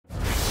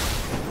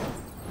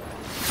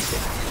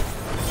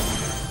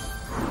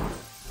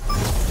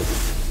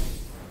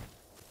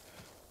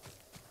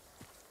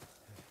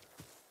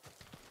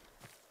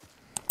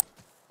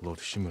Lord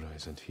Shimura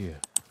isn't here.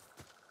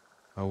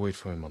 I'll wait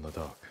for him on the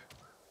dock.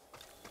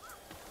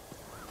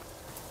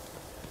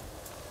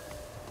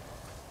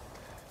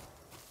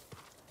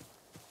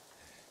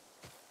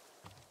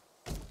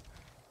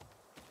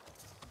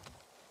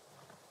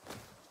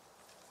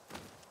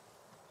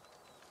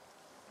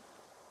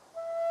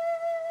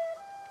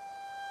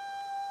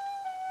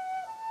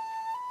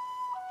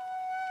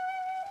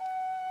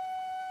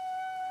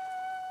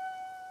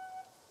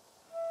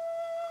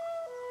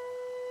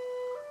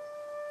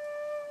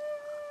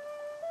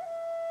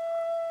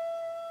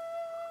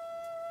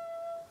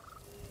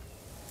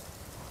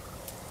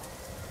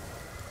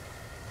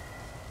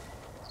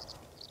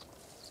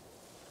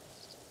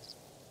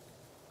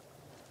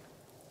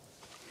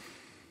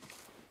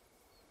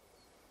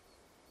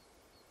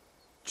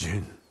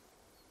 Jin.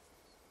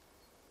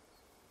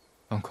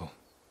 Uncle.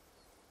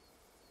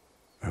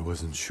 I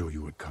wasn't sure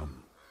you would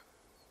come.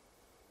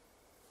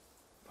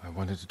 I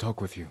wanted to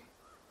talk with you.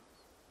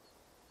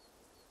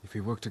 If we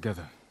work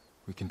together,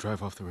 we can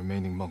drive off the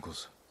remaining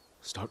Mongols.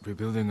 Start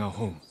rebuilding our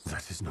home.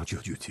 That is not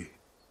your duty.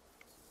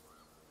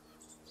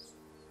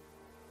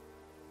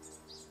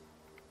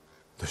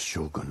 The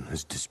Shogun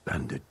has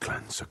disbanded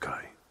Clan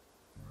Sakai.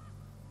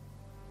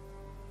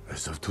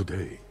 As of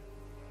today,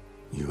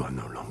 you are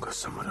no longer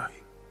samurai.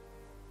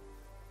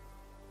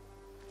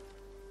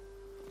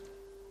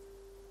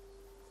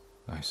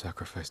 I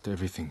sacrificed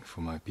everything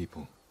for my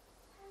people.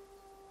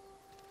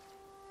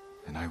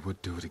 And I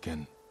would do it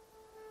again.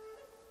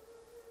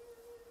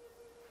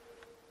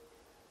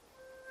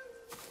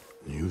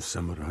 New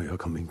samurai are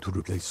coming to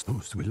replace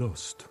those we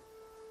lost.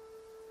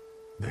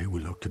 They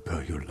will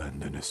occupy your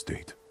land and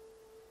estate.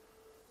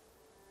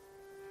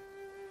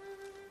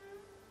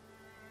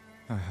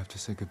 I have to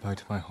say goodbye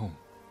to my home.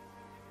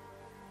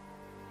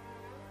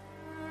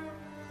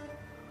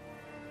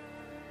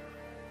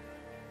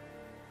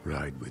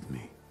 Ride with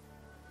me.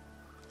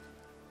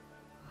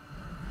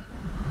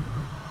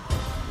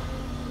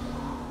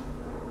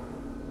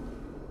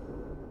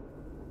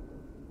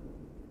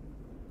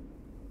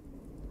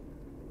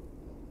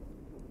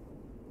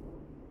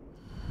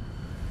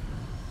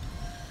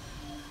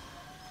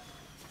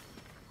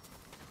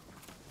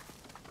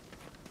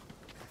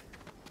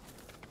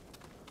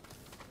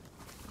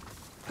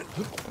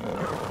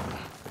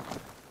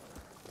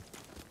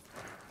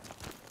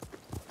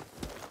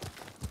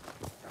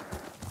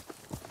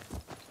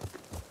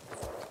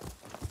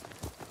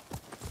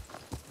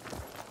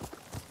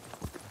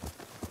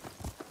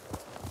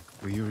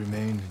 Will you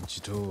remain in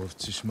Chito of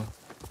Tsushima?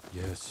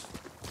 Yes.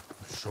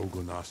 The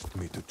Shogun asked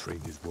me to train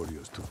his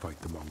warriors to fight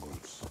the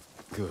Mongols.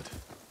 Good.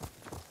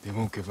 They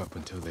won't give up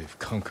until they've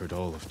conquered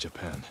all of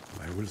Japan.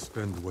 I will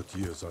spend what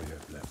years I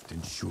have left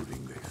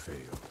ensuring they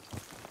fail.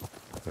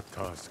 A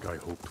task I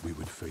hoped we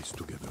would face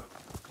together,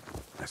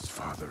 as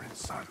father and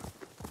son.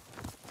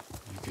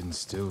 You can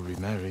still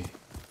remarry,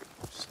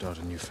 start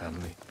a new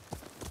family.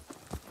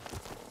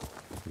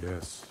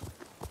 Yes,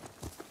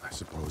 I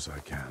suppose I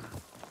can.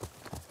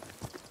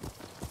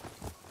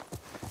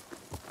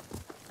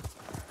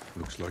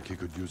 Looks like he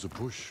could use a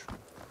push.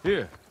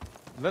 Here,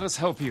 let us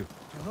help you.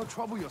 Do not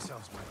trouble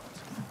yourselves, my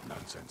lord.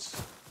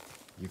 Nonsense.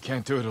 You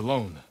can't do it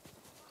alone.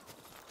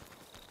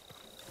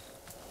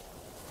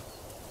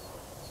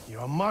 You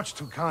are much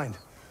too kind.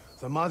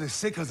 The mud is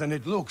thicker than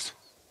it looks.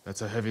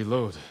 That's a heavy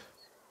load.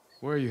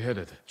 Where are you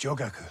headed?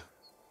 Jogaku.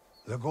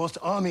 The Ghost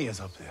Army is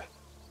up there.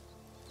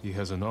 He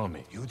has an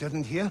army. You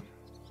didn't hear?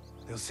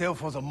 They'll sail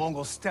for the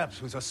Mongol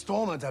steppes with a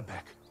storm at their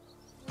back.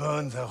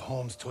 Burn their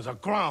homes to the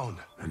ground.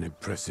 An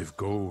impressive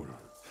goal.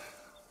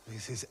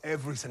 This is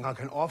everything I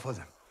can offer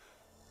them.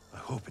 I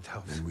hope it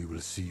helps. Then we will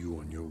see you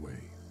on your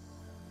way.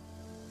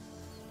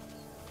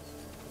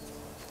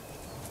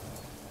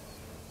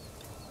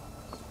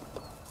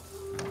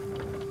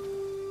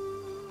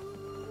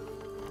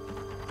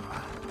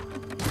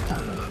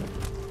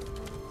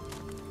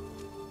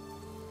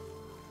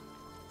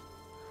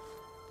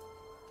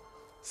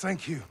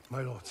 Thank you,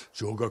 my lord.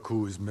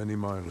 Jogaku is many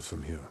miles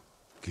from here.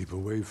 Keep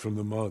away from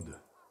the mud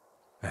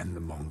and the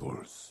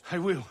Mongols. I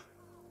will.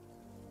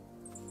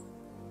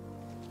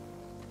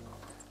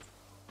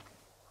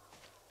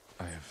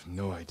 I have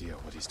no idea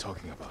what he's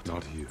talking about.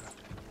 Not here.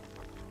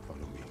 Follow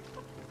me.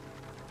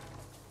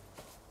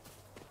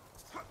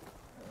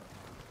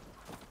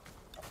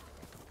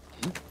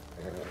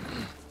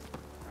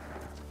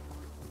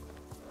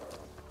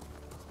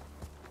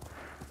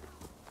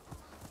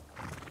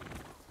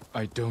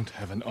 I don't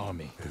have an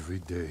army. Every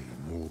day,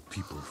 more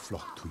people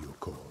flock to your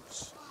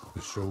cause.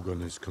 The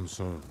Shogun is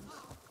concerned.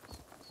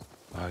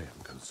 I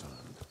am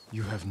concerned.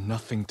 You have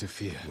nothing to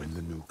fear. When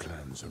the new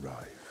clans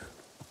arrive,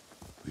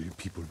 will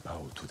people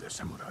bow to their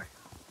samurai?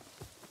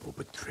 Or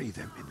betray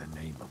them in the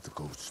name of the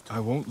ghost? I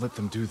won't let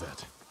them do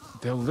that.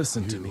 They'll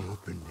listen to me. You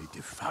openly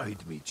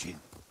defied me, Jin.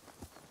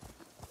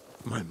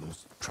 My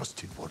most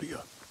trusted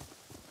warrior.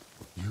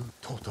 You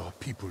taught our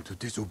people to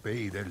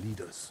disobey their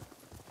leaders.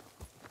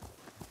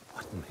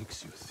 What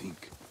makes you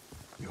think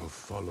your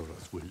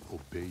followers will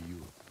obey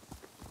you?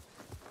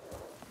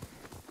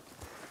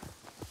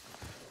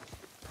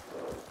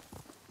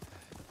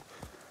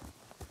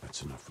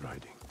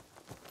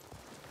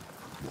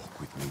 Walk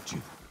with me,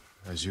 Jin.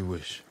 As you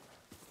wish.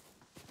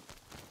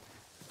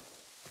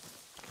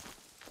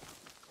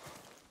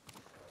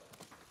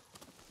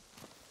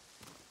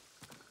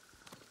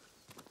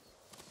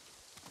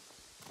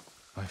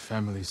 My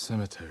family's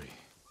cemetery.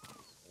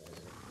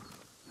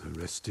 The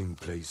resting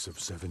place of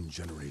 7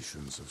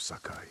 generations of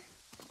Sakai,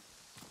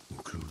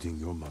 including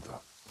your mother.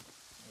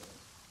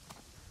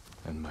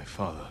 And my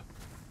father.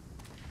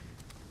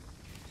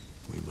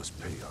 We must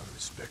pay our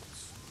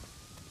respects.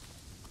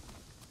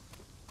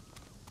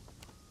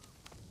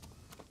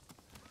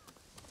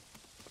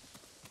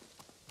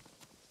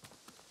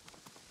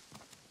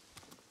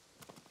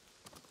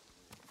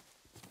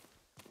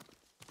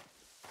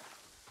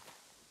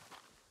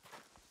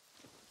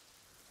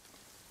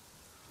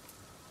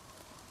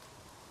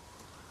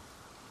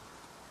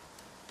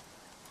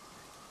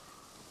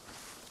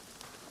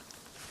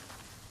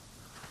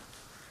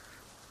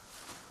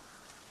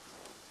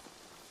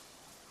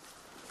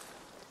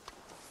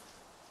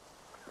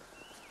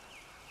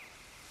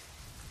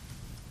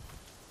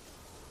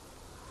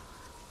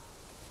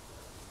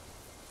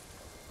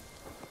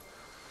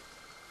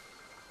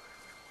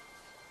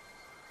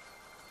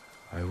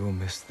 I will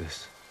miss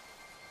this.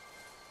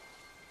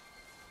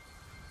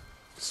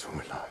 So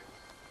will I.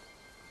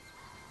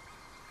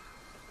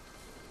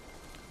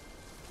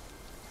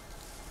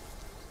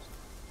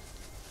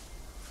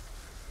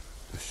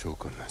 The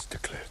Shogun has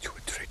declared you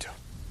a traitor.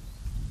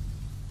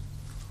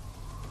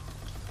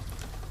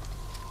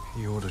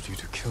 He ordered you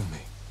to kill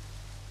me.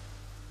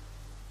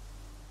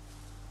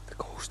 The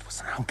Ghost was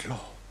an outlaw.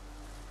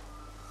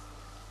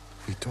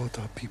 He taught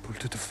our people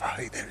to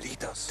defy their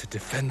leaders. To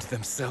defend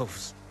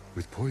themselves.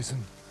 With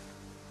poison,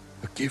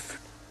 a gift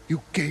you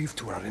gave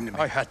to our enemy.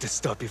 I had to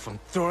stop you from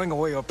throwing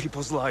away our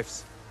people's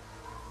lives.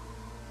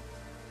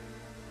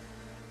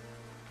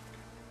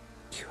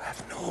 You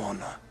have no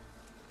honor.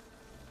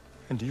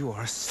 And you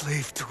are a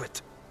slave to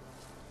it.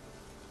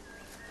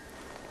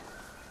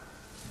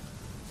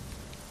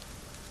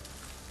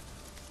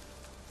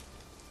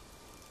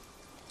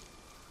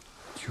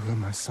 You are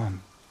my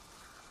son.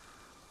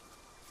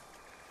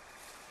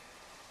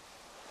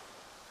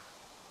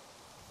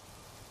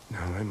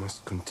 Now I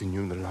must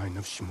continue the line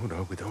of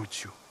Shimura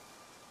without you.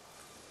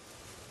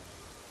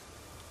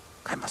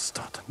 I must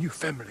start a new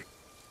family.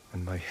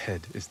 And my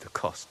head is the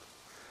cost.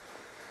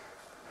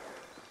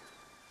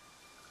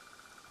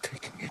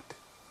 Taking it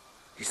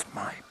is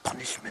my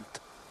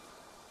punishment.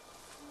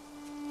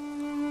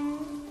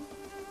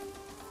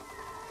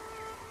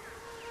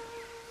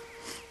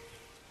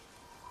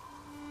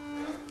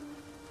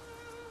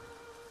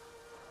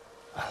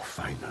 Our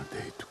final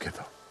day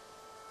together.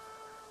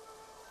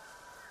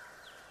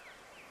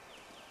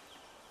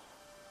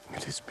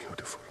 It is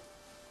beautiful.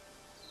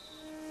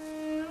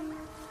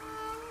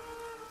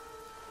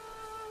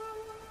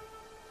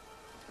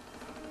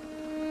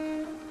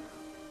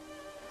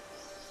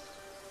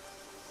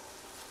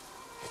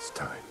 It's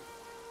time.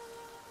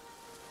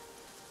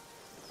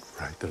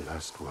 Write the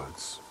last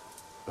words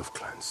of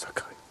Clan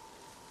Sakai.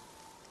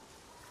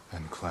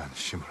 And Clan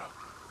Shimura.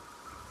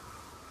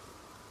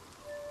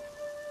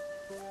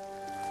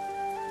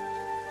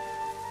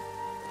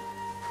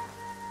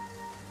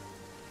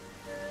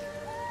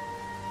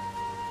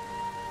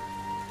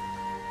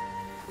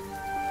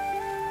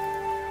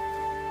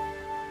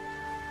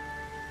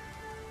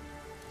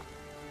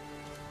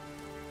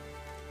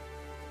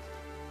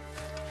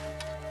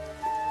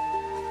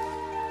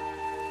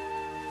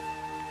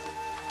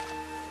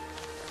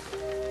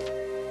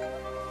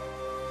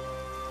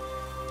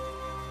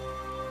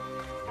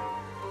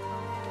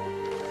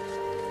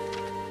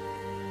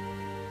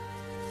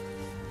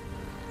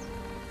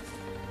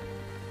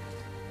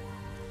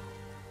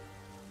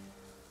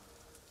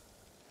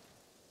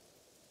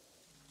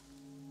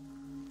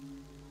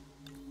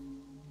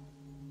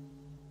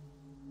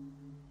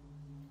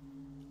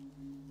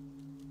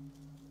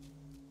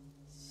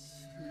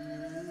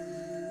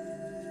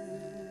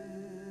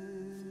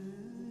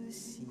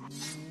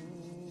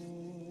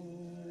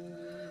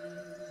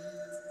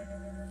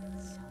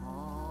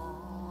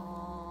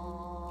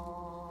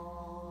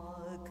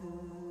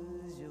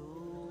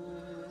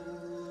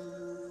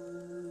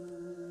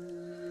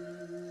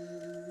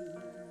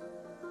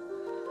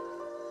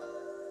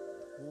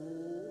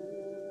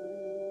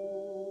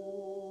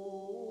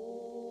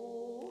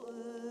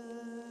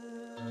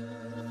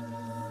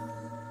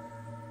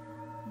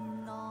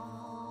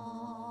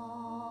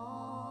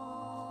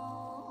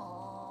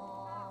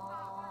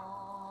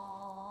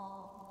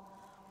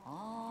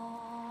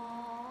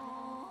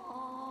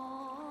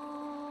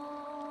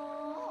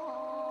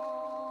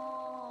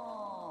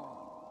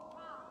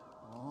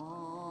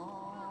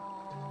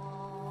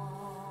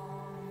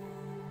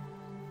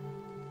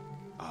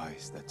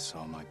 Eyes that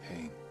saw my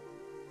pain.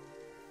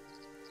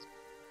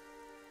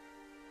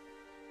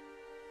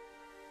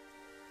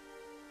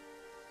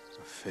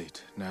 A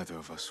fate neither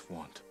of us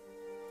want.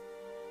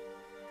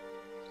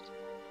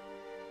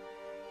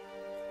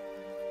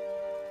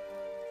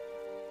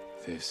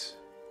 This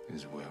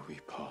is where we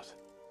part.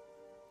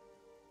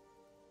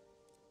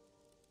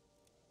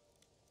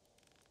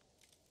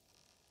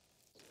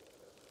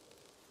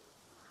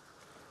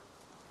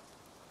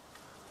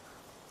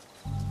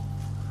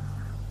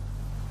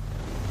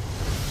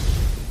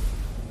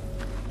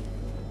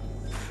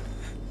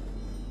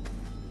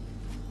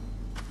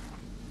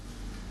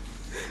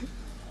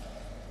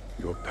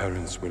 Your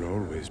parents will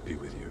always be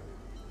with you.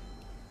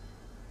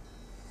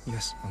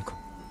 Yes, Uncle.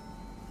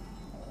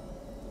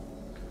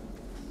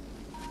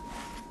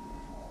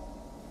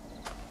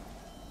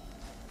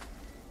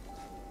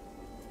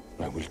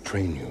 I will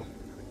train you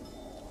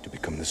to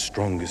become the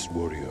strongest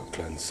warrior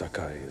Clan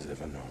Sakai has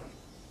ever known.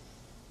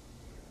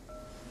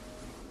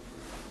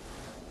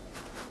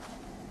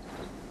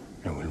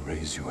 I will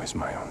raise you as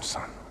my own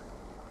son.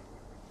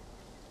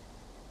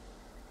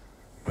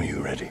 Are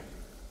you ready?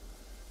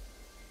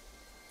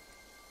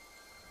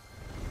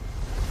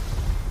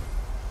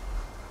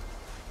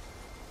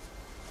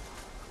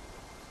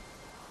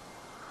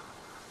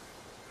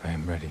 I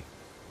am ready.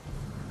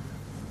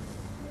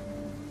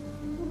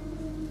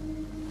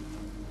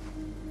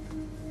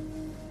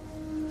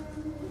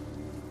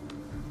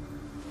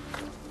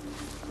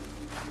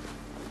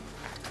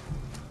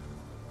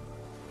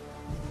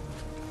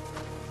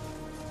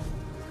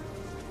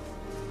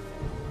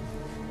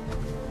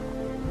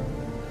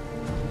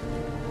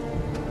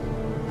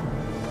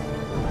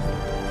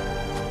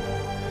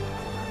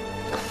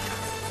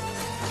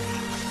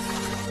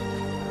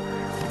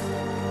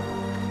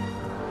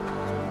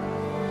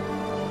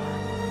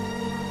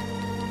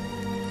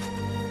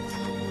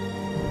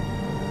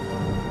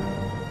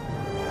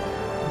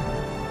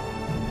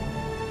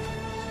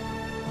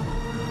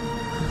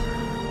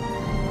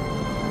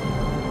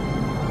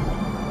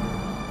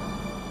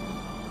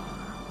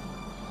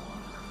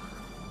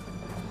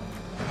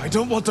 I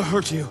don't want to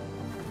hurt you.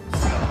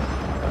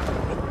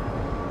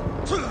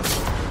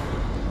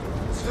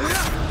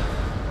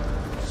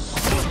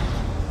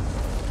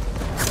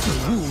 The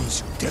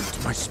wounds you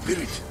dealt my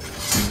spirit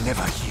will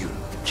never heal.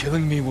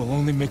 Killing me will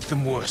only make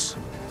them worse.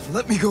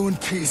 Let me go in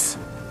peace.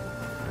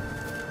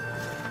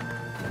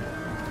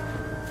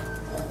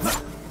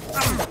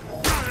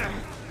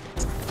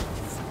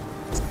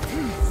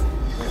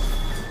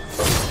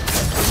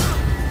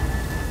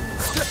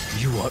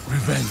 You want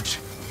revenge?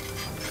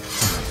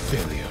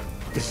 Failure.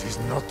 This is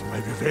not my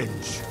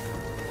revenge.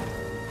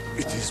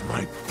 It is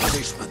my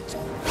punishment.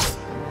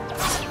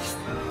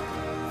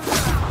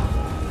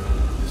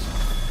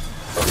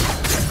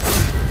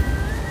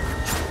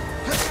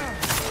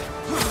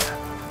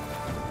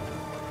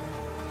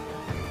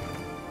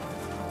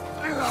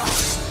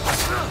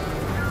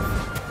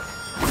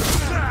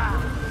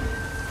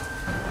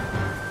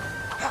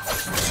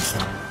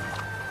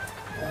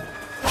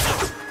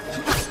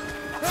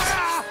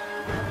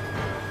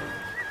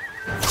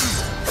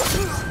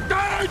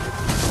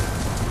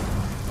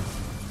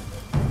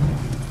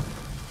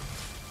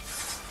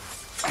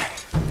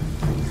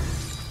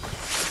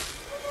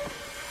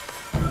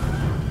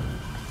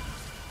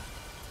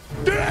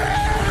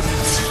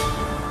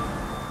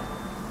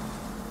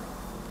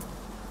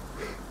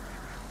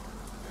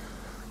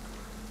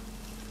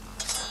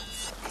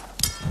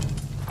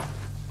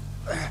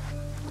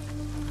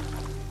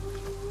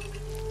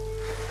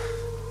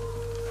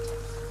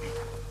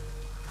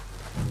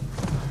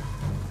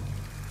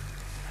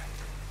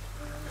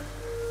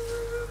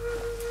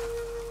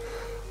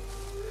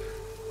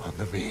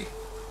 Honor me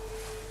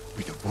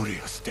with a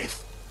warrior's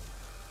death.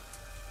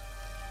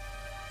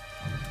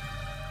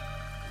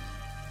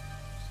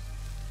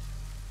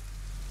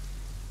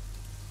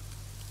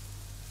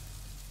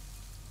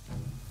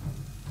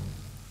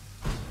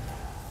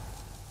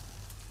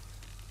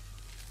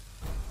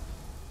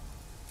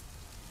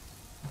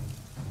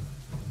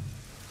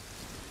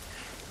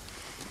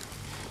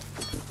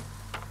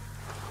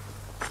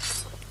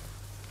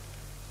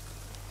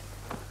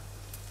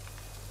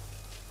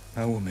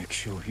 I will make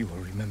sure you are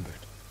remembered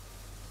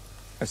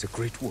as a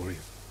great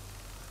warrior,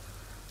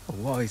 a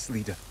wise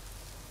leader,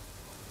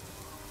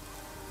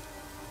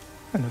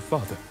 and a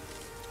father.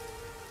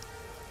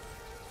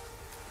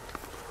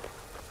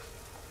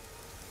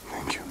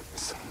 Thank you,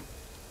 son.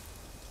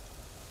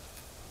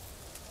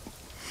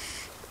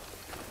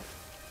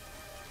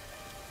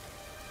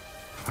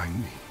 Find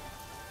me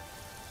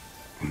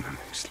in the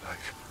next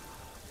life.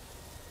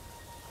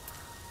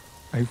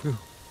 I will.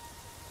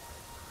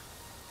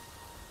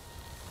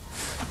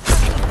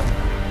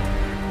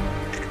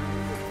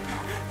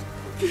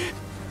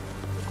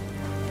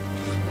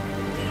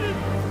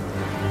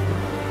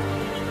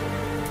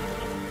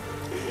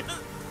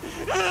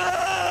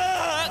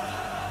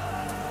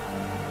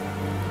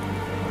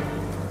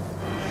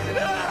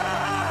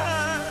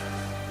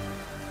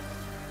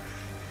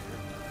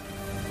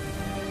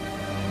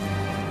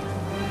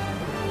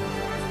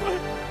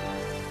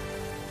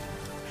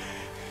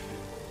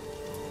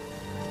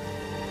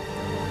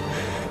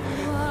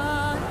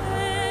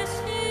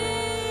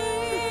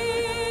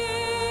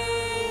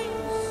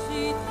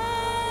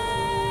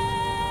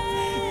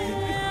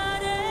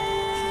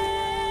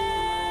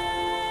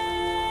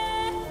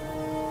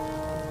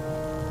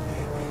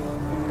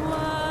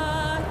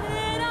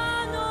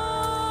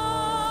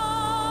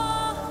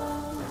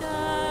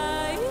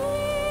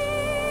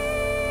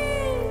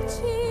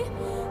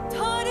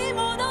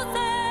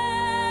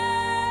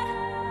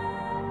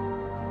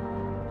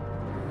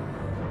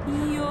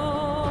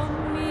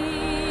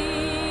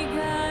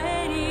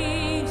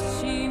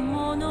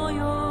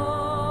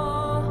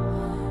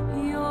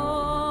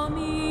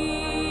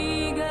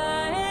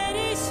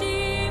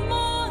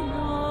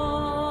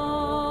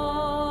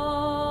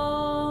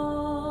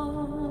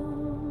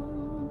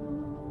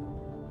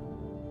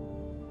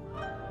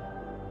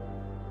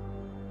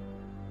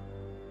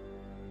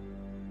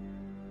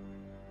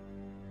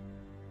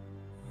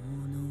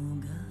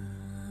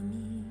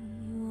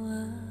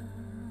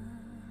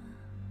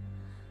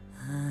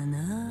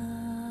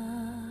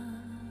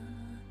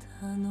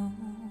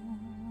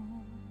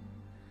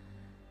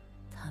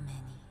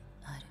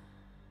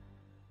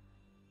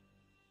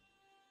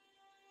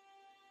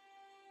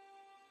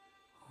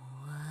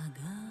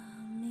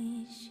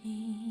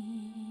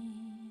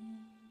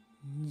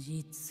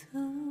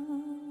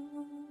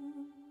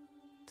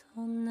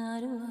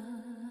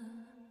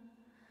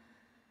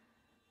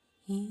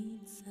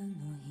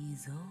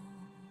 ぞ。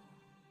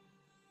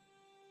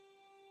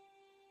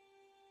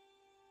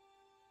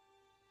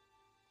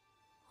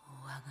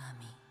我が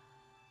身、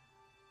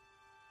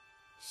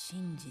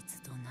真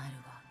実となる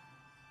は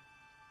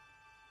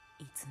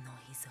いつの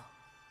日ぞ。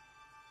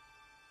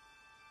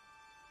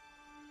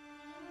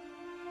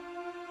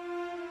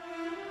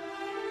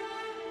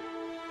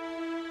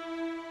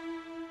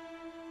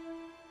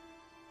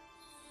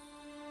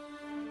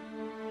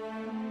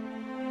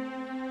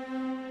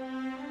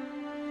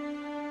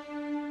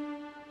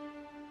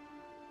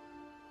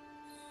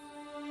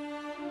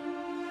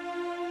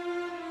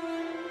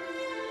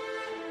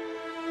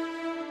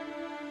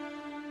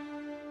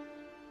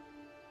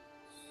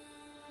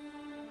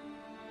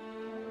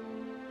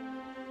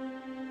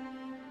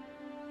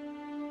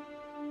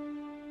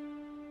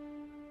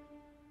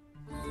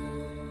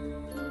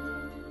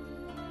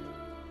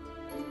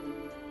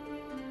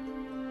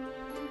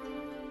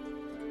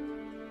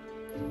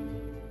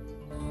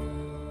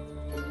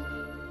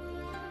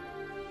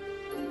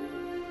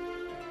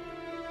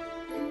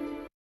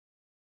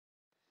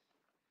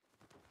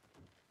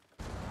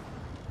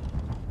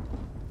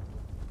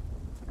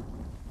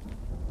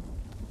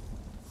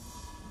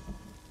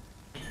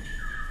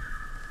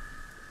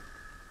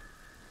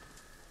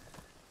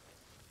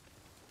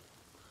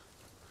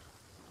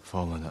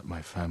Fallen at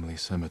my family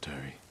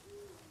cemetery.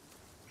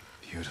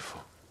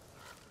 Beautiful.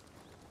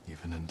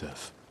 Even in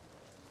death.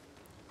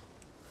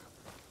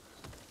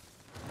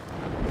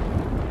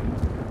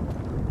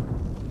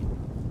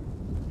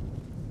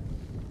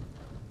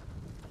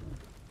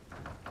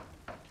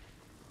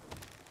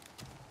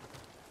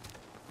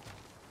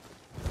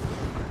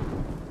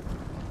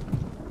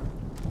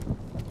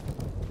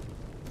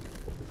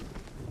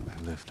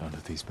 I lived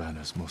under these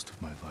banners most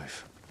of my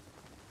life.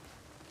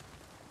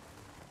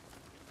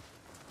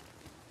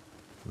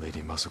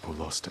 Lady Masako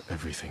lost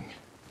everything.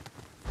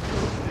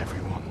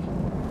 Everyone.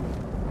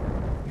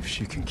 If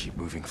she can keep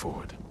moving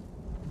forward,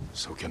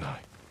 so can I.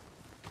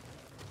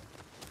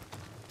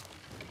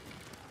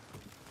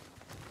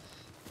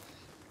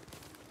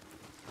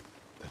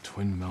 The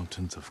twin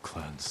mountains of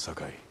Clan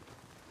Sagai.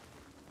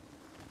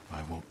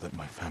 I won't let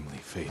my family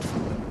fade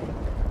from them.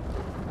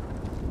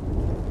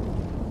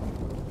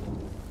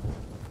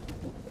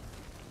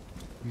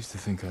 I used to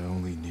think I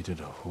only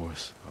needed a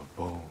horse, a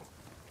bow,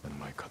 and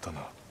my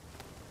katana.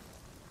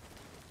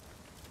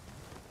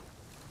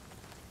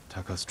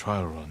 Taka's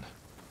trial run,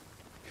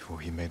 before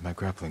he made my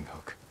grappling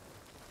hook.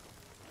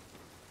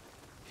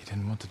 He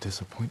didn't want to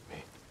disappoint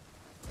me.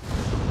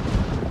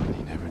 And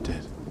he never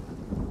did.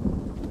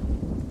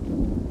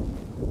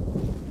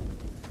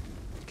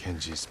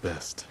 Kenji's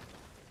best.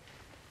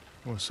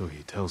 Or so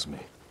he tells me.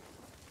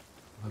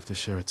 I'll have to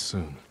share it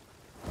soon.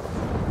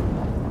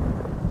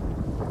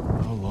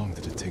 How long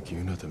did it take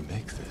Yuna to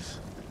make this?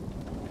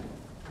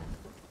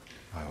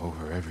 I owe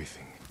her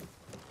everything.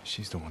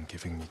 She's the one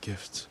giving me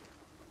gifts.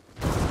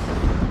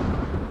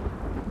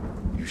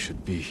 You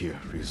should be here,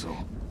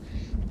 Ryuzo.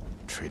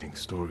 Trading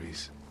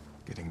stories,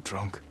 getting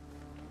drunk.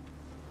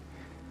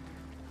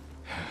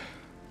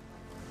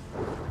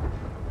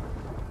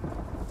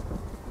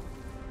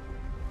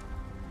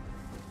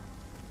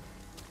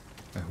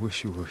 I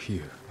wish you were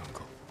here,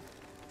 Uncle.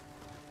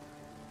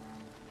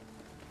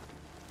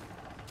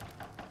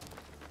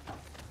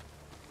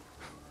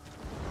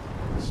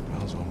 It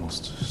smells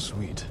almost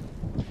sweet,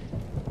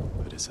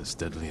 but it's as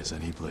deadly as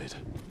any blade.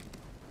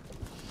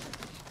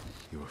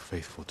 You were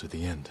faithful to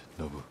the end,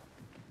 Nobu.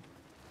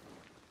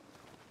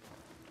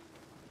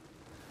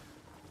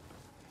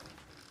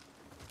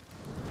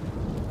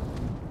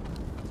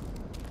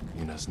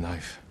 Yuna's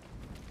knife.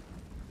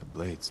 The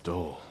blade's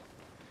dull.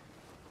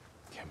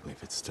 Can't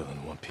believe it's still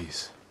in one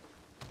piece.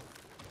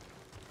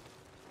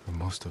 For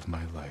most of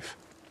my life,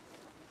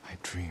 I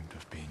dreamed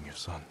of being your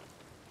son.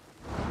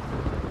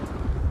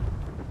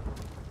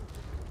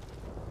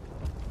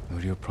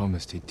 Norio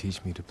promised he'd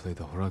teach me to play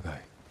the horagai,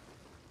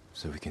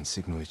 so we can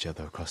signal each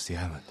other across the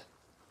island.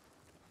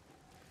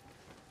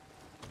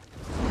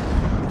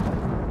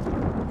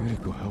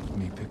 Yuriko helped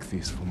me pick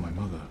these for my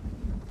mother.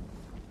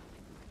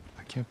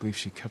 I can't believe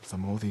she kept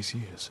them all these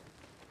years.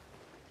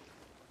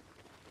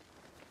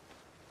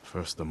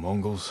 First the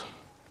Mongols,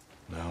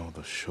 now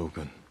the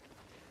Shogun.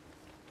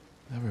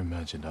 Never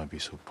imagined I'd be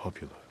so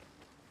popular.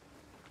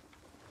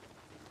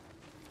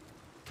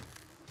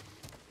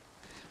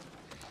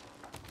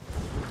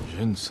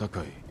 Jin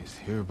Sakai is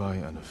hereby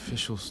an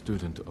official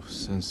student of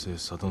Sensei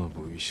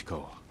Sadanobu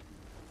Ishikawa.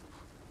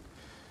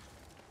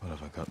 What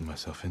have I gotten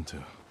myself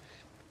into?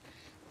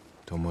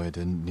 Tomoe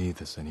didn't need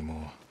this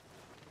anymore.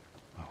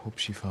 I hope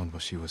she found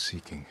what she was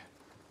seeking.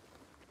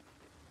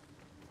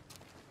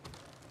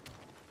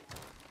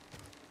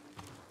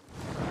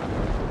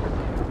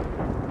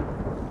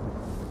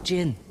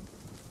 Jin,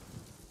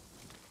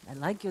 I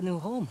like your new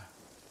home.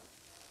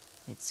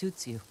 It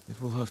suits you.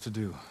 It will have to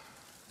do,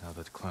 now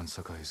that Clan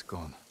Sakai is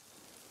gone.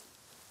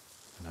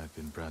 And I've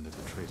been branded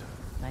a traitor.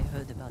 I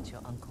heard about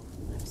your uncle.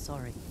 I'm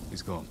sorry.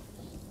 He's gone.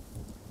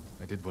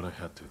 I did what I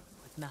had to.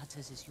 What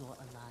matters is you're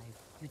alive.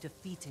 You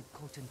defeated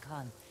Khotun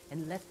Khan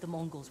and left the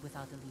Mongols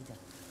without a leader.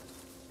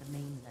 The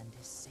mainland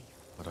is safe.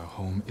 But our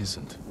home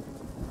isn't.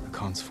 The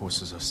Khan's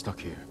forces are stuck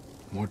here,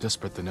 more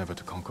desperate than ever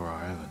to conquer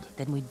our island.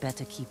 Then we'd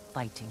better keep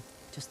fighting.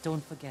 Just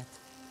don't forget.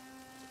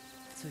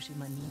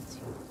 Tsushima needs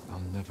you. I'll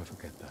never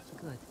forget that.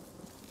 Good.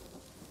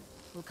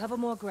 We'll cover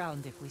more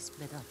ground if we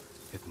split up.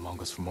 Hit the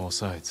Mongols from all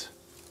sides.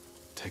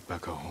 Take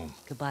back our home.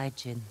 Goodbye,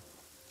 Jin.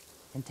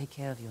 And take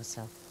care of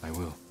yourself. I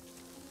will.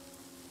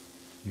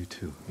 You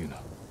too, Yuna.